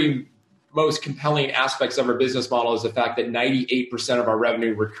very most compelling aspects of our business model is the fact that 98% of our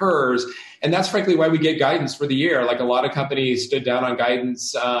revenue recurs. And that's frankly why we get guidance for the year. Like a lot of companies stood down on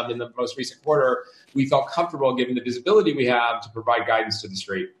guidance in the most recent quarter. We felt comfortable, given the visibility we have, to provide guidance to the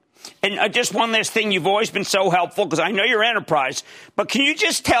street. And just one last thing, you've always been so helpful because I know you're enterprise, but can you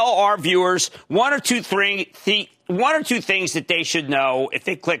just tell our viewers one or two things that they should know if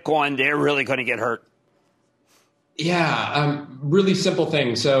they click on, they're really going to get hurt? Yeah, really simple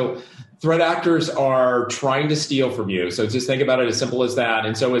things. So threat actors are trying to steal from you. So just think about it as simple as that.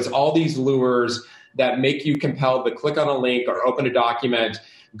 And so it's all these lures that make you compelled to click on a link or open a document.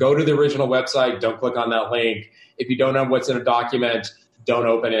 Go to the original website, don't click on that link. If you don't know what's in a document, don't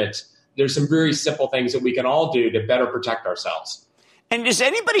open it. There's some very simple things that we can all do to better protect ourselves. And is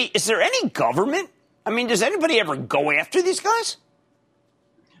there any government? I mean, does anybody ever go after these guys?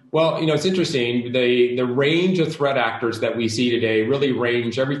 Well, it's interesting. The range of threat actors that we see today really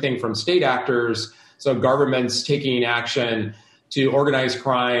range everything from state actors, so governments taking action, to organized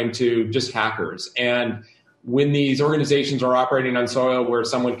crime, to just hackers. And when these organizations are operating on soil where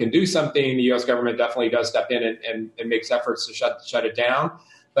someone can do something, the U.S. government definitely does step in and makes efforts to shut it down.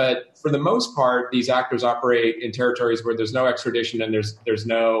 But for the most part, these actors operate in territories where there's no extradition and there's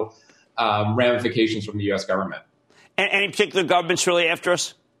no ramifications from the U.S. government. And any particular governments really after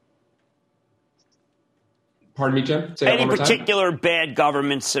us? Pardon me, Jim? Say any particular bad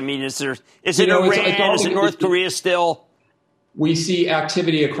governments? I mean, is it Iran? Is it North Korea still? We see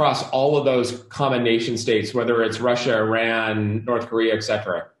activity across all of those common nation states, whether it's Russia, Iran, North Korea, et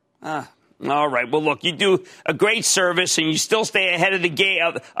cetera. All right. Well, look, you do a great service, and you still stay ahead of the game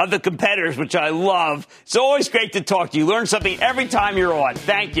of the competitors, which I love. It's always great to talk to you. Learn something every time you're on.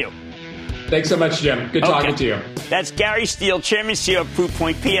 Thank you. Thanks so much, Jim. Good talking to you. That's Gary Steele, Chairman and CEO of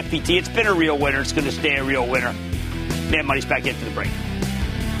Proofpoint, PFPT. It's been a real winner. It's going to stay a real winner. Mad Money's back into the break.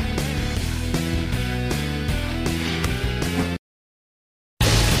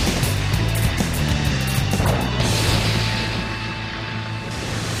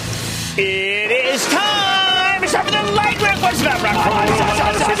 It is time! It's time for the lightning round.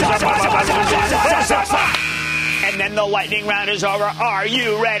 And then the lightning round is over. Are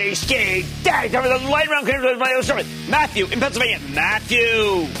you ready, Ski? Daddy, time for the lightning round. Matthew in Pennsylvania.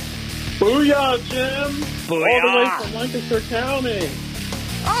 Matthew. Booyah, Jim. Booyah. All the way from Lancaster County.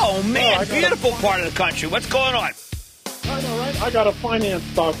 Oh, man. Beautiful part of the country. What's going on? I know, right? I got a finance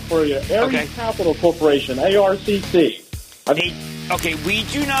stock for you. Ares Capital Corporation, ARCC. Okay, we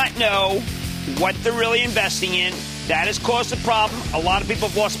do not know what they're really investing in. That has caused a problem. A lot of people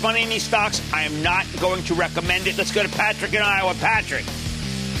have lost money in these stocks. I am not going to recommend it. Let's go to Patrick in Iowa. Patrick.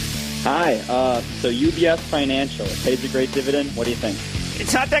 Hi. So UBS Financial, it pays a great dividend. What do you think?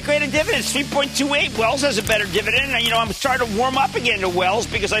 It's not that great a dividend. It's 3.28. Wells has a better dividend. I'm starting to warm up again to Wells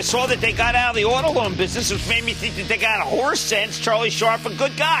because I saw that they got out of the auto loan business, which made me think that they got a horse sense. Charlie Sharp, a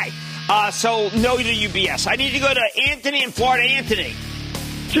good guy. So no to UBS. I need to go to Anthony in Florida. Anthony.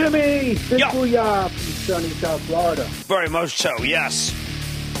 Jimmy, booyah from sunny South Florida. Very much so, yes.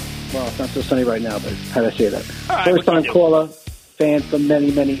 Well, it's not so sunny right now, but how do I say that? All right, first-time caller, fan for many,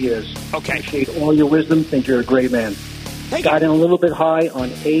 many years. Okay. Appreciate all your wisdom. Think you're a great man. Got in a little bit high on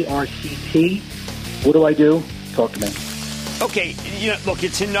ARCT. What do I do? Talk to me. Okay, look,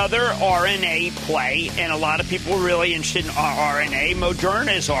 it's another RNA play, and a lot of people are really interested in RNA.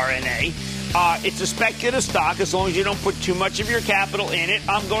 Moderna is RNA. It's a speculative stock. As long as you don't put too much of your capital in it,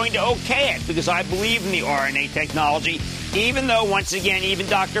 I'm going to okay it because I believe in the RNA technology, even though, once again, even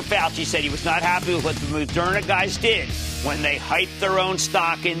Dr. Fauci said he was not happy with what the Moderna guys did when they hyped their own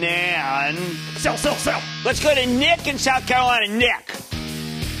stock and then sell. Let's go to Nick in South Carolina. Nick.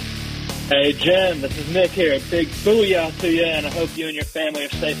 Hey, Jim, this is Nick here. Big booyah to you, and I hope you and your family are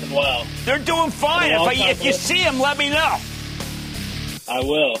safe and well. They're doing fine. If you see them, let me know. I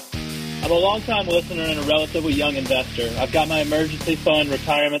will. I'm a long-time listener and a relatively young investor. I've got my emergency fund,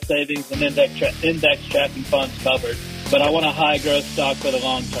 retirement savings, and index tracking funds covered, but I want a high-growth stock for the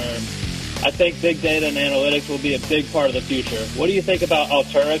long term. I think big data and analytics will be a big part of the future. What do you think about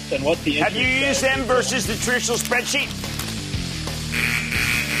Alteryx, and what's the interest? Have you used them versus the traditional spreadsheet?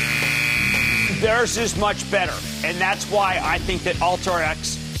 Theirs is much better, and that's why I think that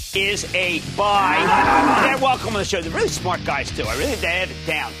Alteryx is a buy. They're welcome on the show. They're really smart guys, too. I really think they had it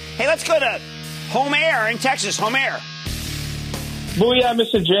down. Hey, let's go to Home Air in Texas. Home Air. Booyah,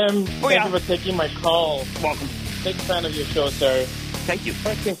 Mr. Jim. Booyah. Thank you for taking my call. Welcome. Big fan of your show, sir. Thank you.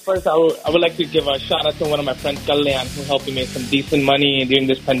 First thing first, I would like to give a shout-out to one of my friends, Kalyan, who helped me make some decent money during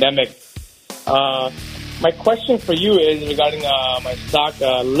this pandemic. My question for you is regarding my stock,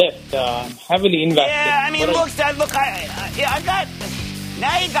 Lyft. I'm heavily invested. Yeah, I mean, I got...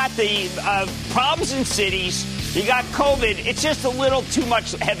 Now you got the problems in cities. You got COVID. It's just a little too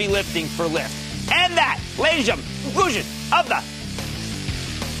much heavy lifting for Lyft. And that, ladies and gentlemen, conclusion of the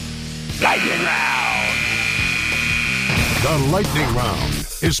Lightning Round. The Lightning Round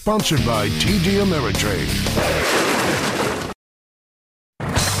is sponsored by TD Ameritrade.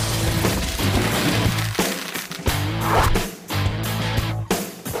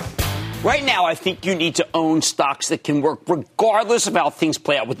 Right now, I think you need to own stocks that can work regardless of how things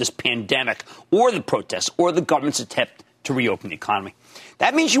play out with this pandemic or the protests or the government's attempt to reopen the economy.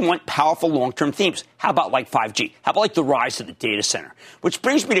 That means you want powerful long-term themes. How about like 5G? How about like the rise of the data center? Which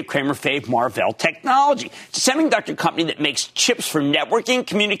brings me to Cramer fave Marvell Technology. It's a semiconductor company that makes chips for networking,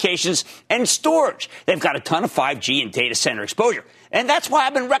 communications, and storage. They've got a ton of 5G and data center exposure. And that's why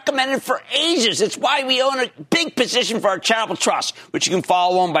I've been recommending for ages. It's why we own a big position for our charitable trust, which you can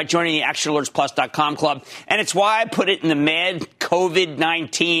follow on by joining the ActionAlertsPlus.com club. And it's why I put it in the Mad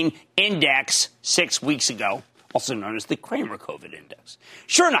COVID-19 index 6 weeks ago, also known as the Cramer COVID index.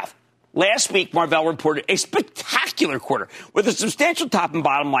 Sure enough, last week, Marvell reported a spectacular quarter with a substantial top and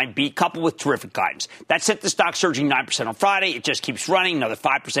bottom line beat coupled with terrific guidance. That sent the stock surging 9% on Friday. It just keeps running, another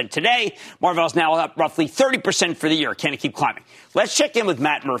 5% today. Marvell's now up roughly 30% for the year. Can it keep climbing? Let's check in with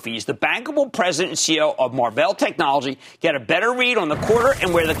Matt Murphy. He's the bankable president and CEO of Marvell Technology. Get a better read on the quarter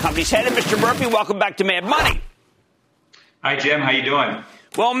and where the company's headed. Mr. Murphy, welcome back to Mad Money. Hi, Jim. How you doing?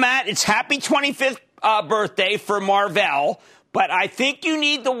 Well, Matt, it's happy 25th birthday for Marvell. But I think you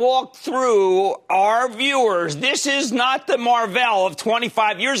need to walk through our viewers. This is not the Marvell of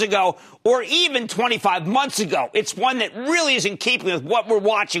 25 years ago or even 25 months ago. It's one that really is in keeping with what we're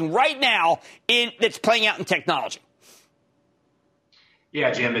watching right now that's playing out in technology.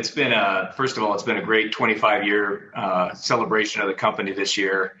 Yeah, Jim, it's been first of all, it's been a great 25-year celebration of the company this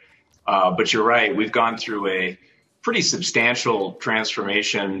year. But you're right. We've gone through a pretty substantial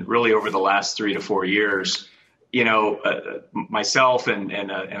transformation really over the last 3 to 4 years. You know, myself and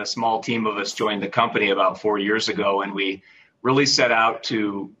a small team of us joined the company about 4 years ago, and we really set out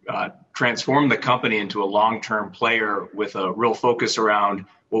to transform the company into a long-term player with a real focus around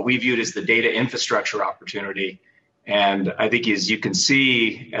what we viewed as the data infrastructure opportunity. And I think, as you can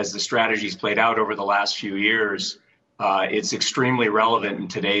see, as the strategy's played out over the last few years, it's extremely relevant in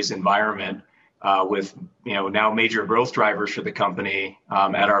today's environment with, now major growth drivers for the company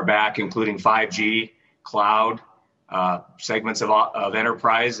at our back, including 5G, cloud, segments of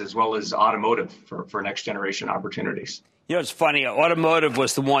enterprise, as well as automotive for next generation opportunities. You know, it's funny. Automotive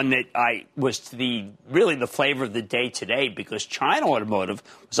was the one that was really the flavor of the day today because China automotive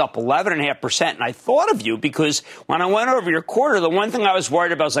was up 11.5%. And I thought of you because when I went over your quarter, the one thing I was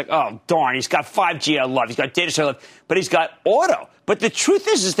worried about was like, oh, darn, he's got 5G I love. He's got data center I love, but he's got auto. But the truth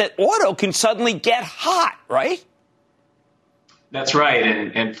is that auto can suddenly get hot, right? That's right.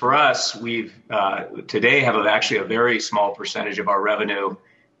 And for us, we've today have actually a very small percentage of our revenue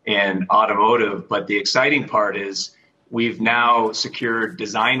in automotive. But the exciting part is we've now secured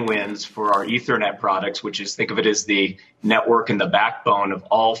design wins for our Ethernet products, which is, think of it as the network and the backbone of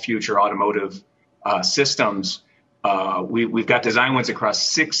all future automotive systems. We've got design wins across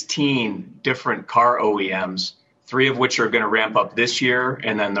 16 different car OEMs, 3 of which are going to ramp up this year.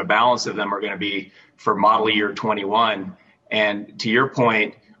 And then the balance of them are going to be for model year 21. And to your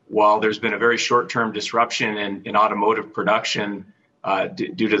point, while there's been a very short-term disruption in automotive production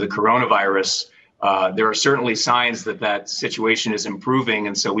due to the coronavirus, there are certainly signs that situation is improving.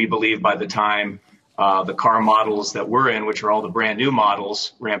 And so we believe by the time the car models that we're in, which are all the brand new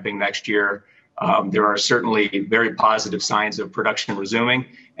models ramping next year, there are certainly very positive signs of production resuming.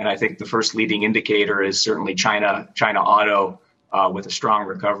 And I think the first leading indicator is certainly China auto with a strong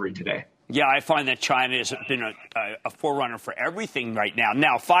recovery today. Yeah, I find that China has been a forerunner for everything right now.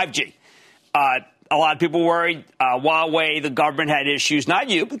 Now, 5G. A lot of people worried Huawei, the government had issues. Not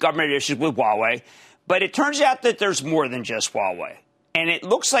you, but the government had issues with Huawei. But it turns out that there's more than just Huawei. And it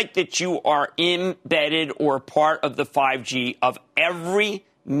looks like that you are embedded or part of the 5G of every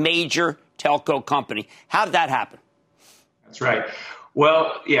major telco company. How did that happen? That's right.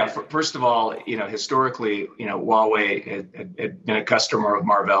 Well, yeah, first of all, historically, Huawei had been a customer of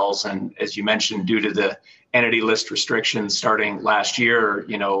Marvell's. And as you mentioned, due to the entity list restrictions starting last year,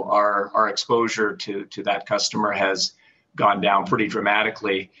 our exposure to that customer has gone down pretty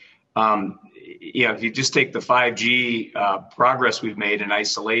dramatically. If you just take the 5G progress we've made in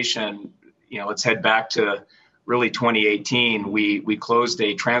isolation, let's head back to really 2018. We closed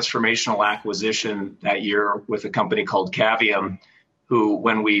a transformational acquisition that year with a company called Cavium, who,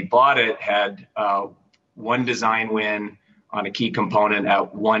 when we bought it, had one design win on a key component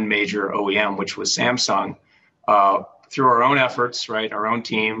at one major OEM, which was Samsung. Through our own efforts, right, our own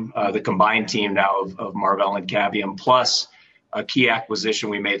team, the combined team now of Marvell and Cavium, plus a key acquisition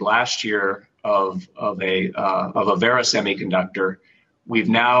we made last year of Avera Semiconductor, we've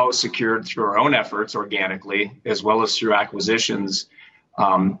now secured through our own efforts organically, as well as through acquisitions,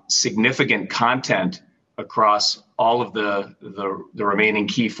 significant content across all of the remaining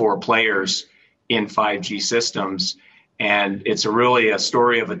key four players in 5G systems. And it's really a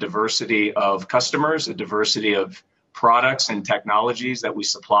story of a diversity of customers, a diversity of products and technologies that we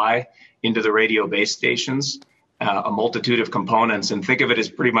supply into the radio base stations, a multitude of components. And think of it as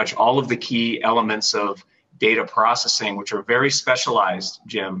pretty much all of the key elements of data processing, which are very specialized,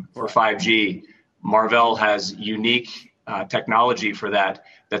 Jim, for 5G. Marvell has unique technology for that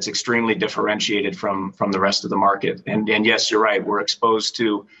that's extremely differentiated from the rest of the market. And yes, you're right. We're exposed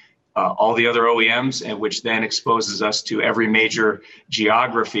to all the other OEMs, and which then exposes us to every major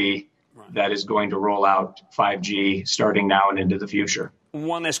geography that is going to roll out 5G starting now and into the future.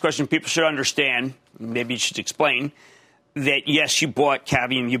 One last question people should understand, maybe you should explain, that yes, you bought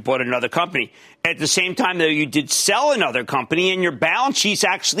Cavium, you bought another company. At the same time, though, you did sell another company, and your balance sheet's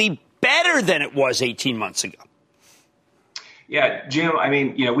actually better than it was 18 months ago. Yeah, Jim, I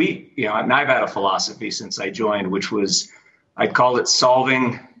mean, and I've had a philosophy since I joined, which was, I'd call it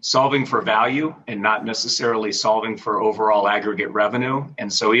solving for value and not necessarily solving for overall aggregate revenue.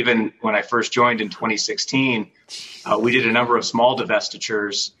 And so even when I first joined in 2016, we did a number of small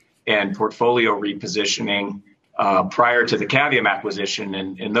divestitures and portfolio repositioning prior to the Cavium acquisition.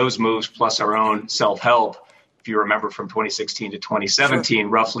 And those moves, plus our own self-help, if you remember from 2016 to 2017,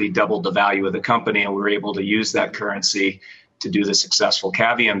 roughly doubled the value of the company. And we were able to use that currency to do the successful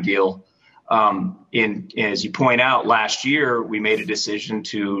Cavium deal. As you point out, last year, we made a decision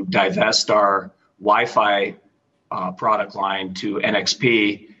to divest our Wi-Fi product line to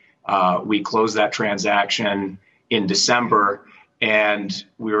NXP. We closed that transaction in December, and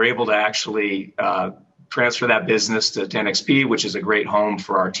we were able to actually transfer that business to NXP, which is a great home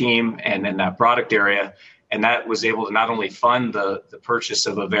for our team and in that product area. And that was able to not only fund the purchase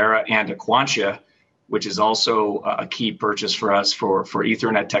of Avera and Aquantia, which is also a key purchase for us for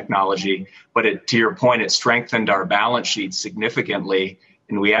Ethernet technology. But to your point, it strengthened our balance sheet significantly,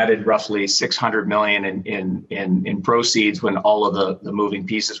 and we added roughly $600 million in proceeds when all of the moving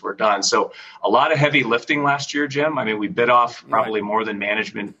pieces were done. So a lot of heavy lifting last year, Jim. I mean, we bit off probably more than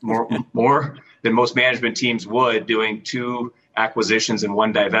more than most management teams would, doing two acquisitions and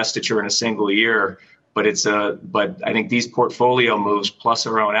one divestiture in a single year. But I think these portfolio moves plus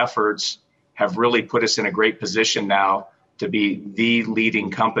our own efforts have really put us in a great position now to be the leading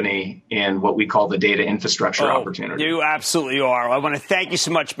company in what we call the data infrastructure opportunity. You absolutely are. I want to thank you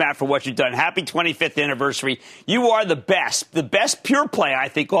so much, Matt, for what you've done. Happy 25th anniversary. You are the best pure play, I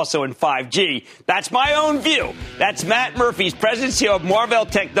think, also in 5G. That's my own view. That's Matt Murphy, President and CEO of Marvell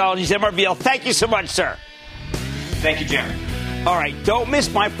Technologies, MRVL. Thank you so much, sir. Thank you, Jim. All right, don't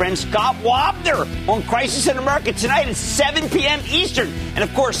miss my friend Scott Wapner on Crisis in America tonight at 7 p.m. Eastern. And,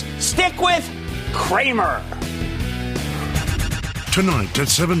 of course, stick with Cramer. Tonight at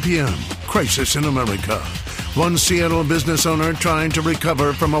 7 p.m., Crisis in America. One Seattle business owner trying to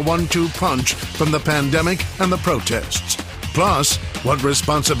recover from a 1-2 punch from the pandemic and the protests. Plus, what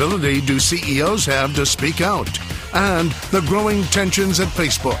responsibility do CEOs have to speak out? and the growing tensions at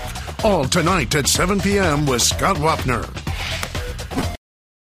Facebook. All tonight at 7 p.m. with Scott Wapner.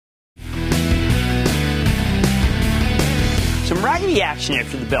 Some raggedy action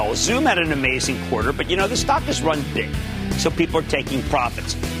after the bell. Zoom had an amazing quarter, but the stock has run big, so people are taking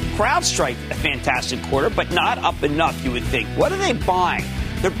profits. CrowdStrike, a fantastic quarter, but not up enough, you would think. What are they buying?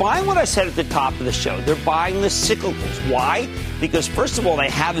 They're buying what I said at the top of the show. They're buying the cyclicals. Why? Because, first of all, they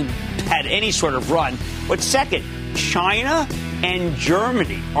haven't had any sort of run. But second, China and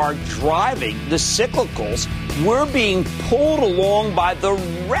Germany are driving the cyclicals. We're being pulled along by the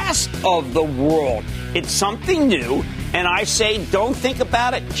rest of the world. It's something new, and I say don't think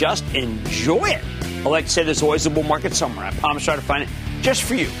about it, just enjoy it. I like to say there's always a bull market somewhere. I promise I'll try to find it just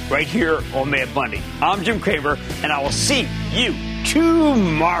for you right here on Mad Money. I'm Jim Cramer, and I will see you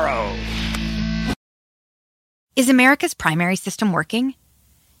tomorrow. Is America's primary system working?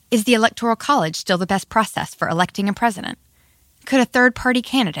 Is the Electoral College still the best process for electing a president? Could a third-party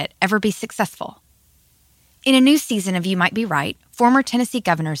candidate ever be successful? In a new season of You Might Be Right, former Tennessee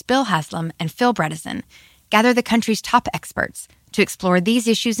governors Bill Haslam and Phil Bredesen gather the country's top experts to explore these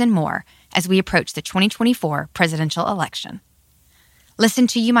issues and more as we approach the 2024 presidential election. Listen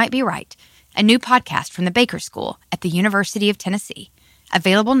to You Might Be Right, a new podcast from the Baker School at the University of Tennessee,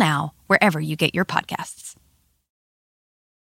 available now wherever you get your podcasts.